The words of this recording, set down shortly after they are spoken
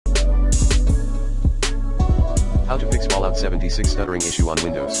How to fix Fallout 76 stuttering issue on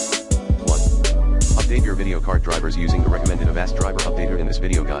Windows. 1. Update your video card drivers using the recommended Avast driver updater in this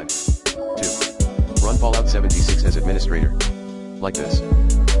video guide. 2. Run Fallout 76 as administrator. Like this.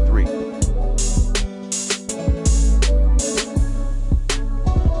 3.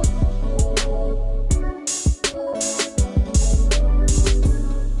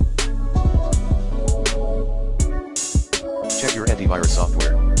 Check your antivirus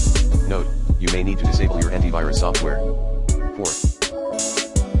software. Note, you may need to disable your antivirus software. 4.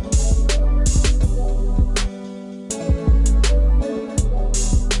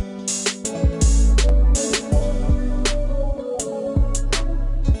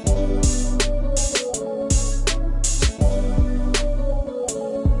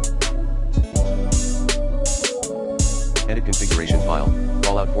 Edit configuration file,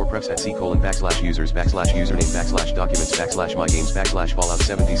 Fallout 4 prefs at c:\users\username/documents/mygames/Fallout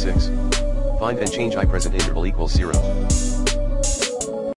 76. Find and change iPresent interval =0.